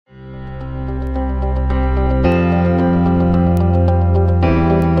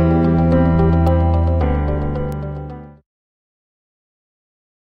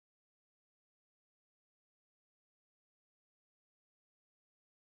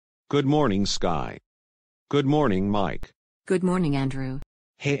Good morning, Sky. Good morning, Mike. Good morning, Andrew.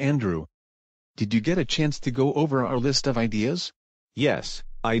 Hey Andrew. Did you get a chance to go over our list of ideas? Yes,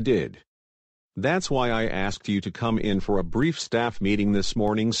 I did. That's why I asked you to come in for a brief staff meeting this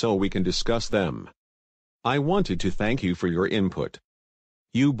morning so we can discuss them. I wanted to thank you for your input.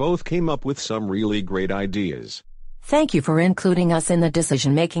 You both came up with some really great ideas. Thank you for including us in the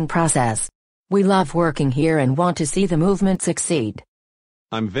decision-making process. We love working here and want to see the movement succeed.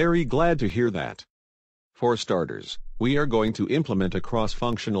 I'm very glad to hear that. For starters, we are going to implement a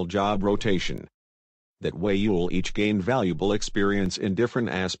cross-functional job rotation. That way you'll each gain valuable experience in different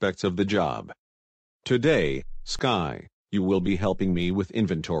aspects of the job. Today, Sky, you will be helping me with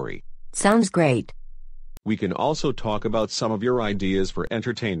inventory. Sounds great. We can also talk about some of your ideas for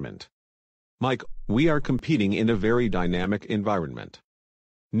entertainment. Mike, we are competing in a very dynamic environment.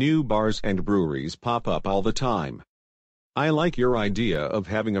 New bars and breweries pop up all the time. I like your idea of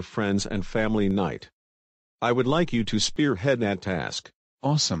having a friends and family night. I would like you to spearhead that task.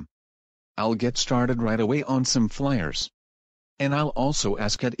 Awesome. I'll get started right away on some flyers. And I'll also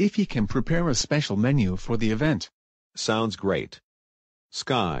ask Ed if he can prepare a special menu for the event. Sounds great.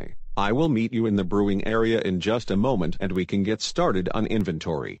 Sky, I will meet you in the brewing area in just a moment and we can get started on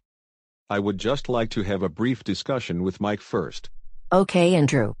inventory. I would just like to have a brief discussion with Mike first. Okay,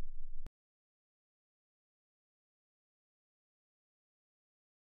 Andrew.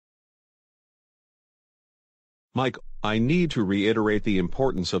 Mike, I need to reiterate the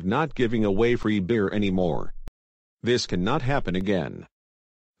importance of not giving away free beer anymore. This cannot happen again.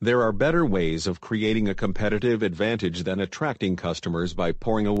 There are better ways of creating a competitive advantage than attracting customers by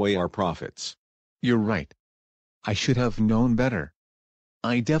pouring away our profits. You're right. I should have known better.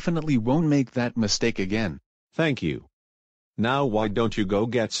 I definitely won't make that mistake again. Thank you. Now why don't you go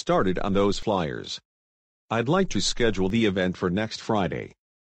get started on those flyers? I'd like to schedule the event for next Friday.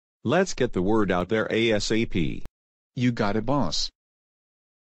 Let's get the word out there ASAP. You got it, boss.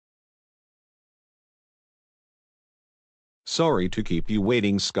 Sorry to keep you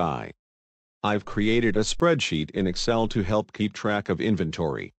waiting, Sky. I've created a spreadsheet in Excel to help keep track of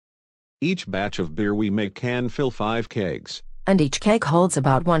inventory. Each batch of beer we make can fill 5 kegs. And each keg holds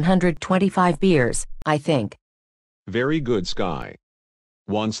about 125 beers, I think. Very good, Sky.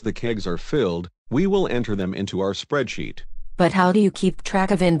 Once the kegs are filled, we will enter them into our spreadsheet. But how do you keep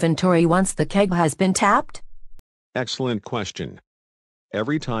track of inventory once the keg has been tapped? Excellent question.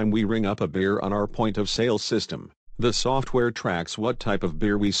 Every time we ring up a beer on our point-of-sale system, the software tracks what type of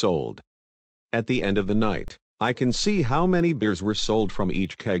beer we sold. At the end of the night, I can see how many beers were sold from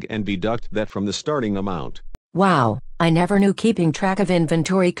each keg and deduct that from the starting amount. Wow, I never knew keeping track of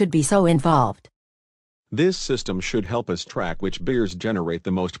inventory could be so involved. This system should help us track which beers generate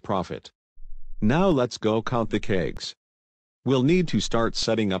the most profit. Now let's go count the kegs. We'll need to start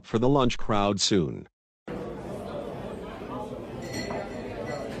setting up for the lunch crowd soon.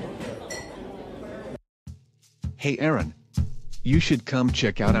 Hey Aaron. You should come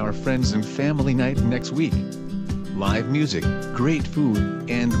check out our friends and family night next week. Live music, great food,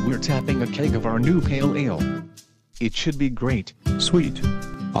 and we're tapping a keg of our new pale ale. It should be great. Sweet.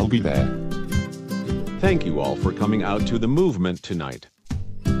 I'll be there. Thank you all for coming out to the movement tonight.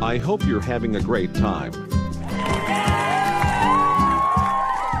 I hope you're having a great time.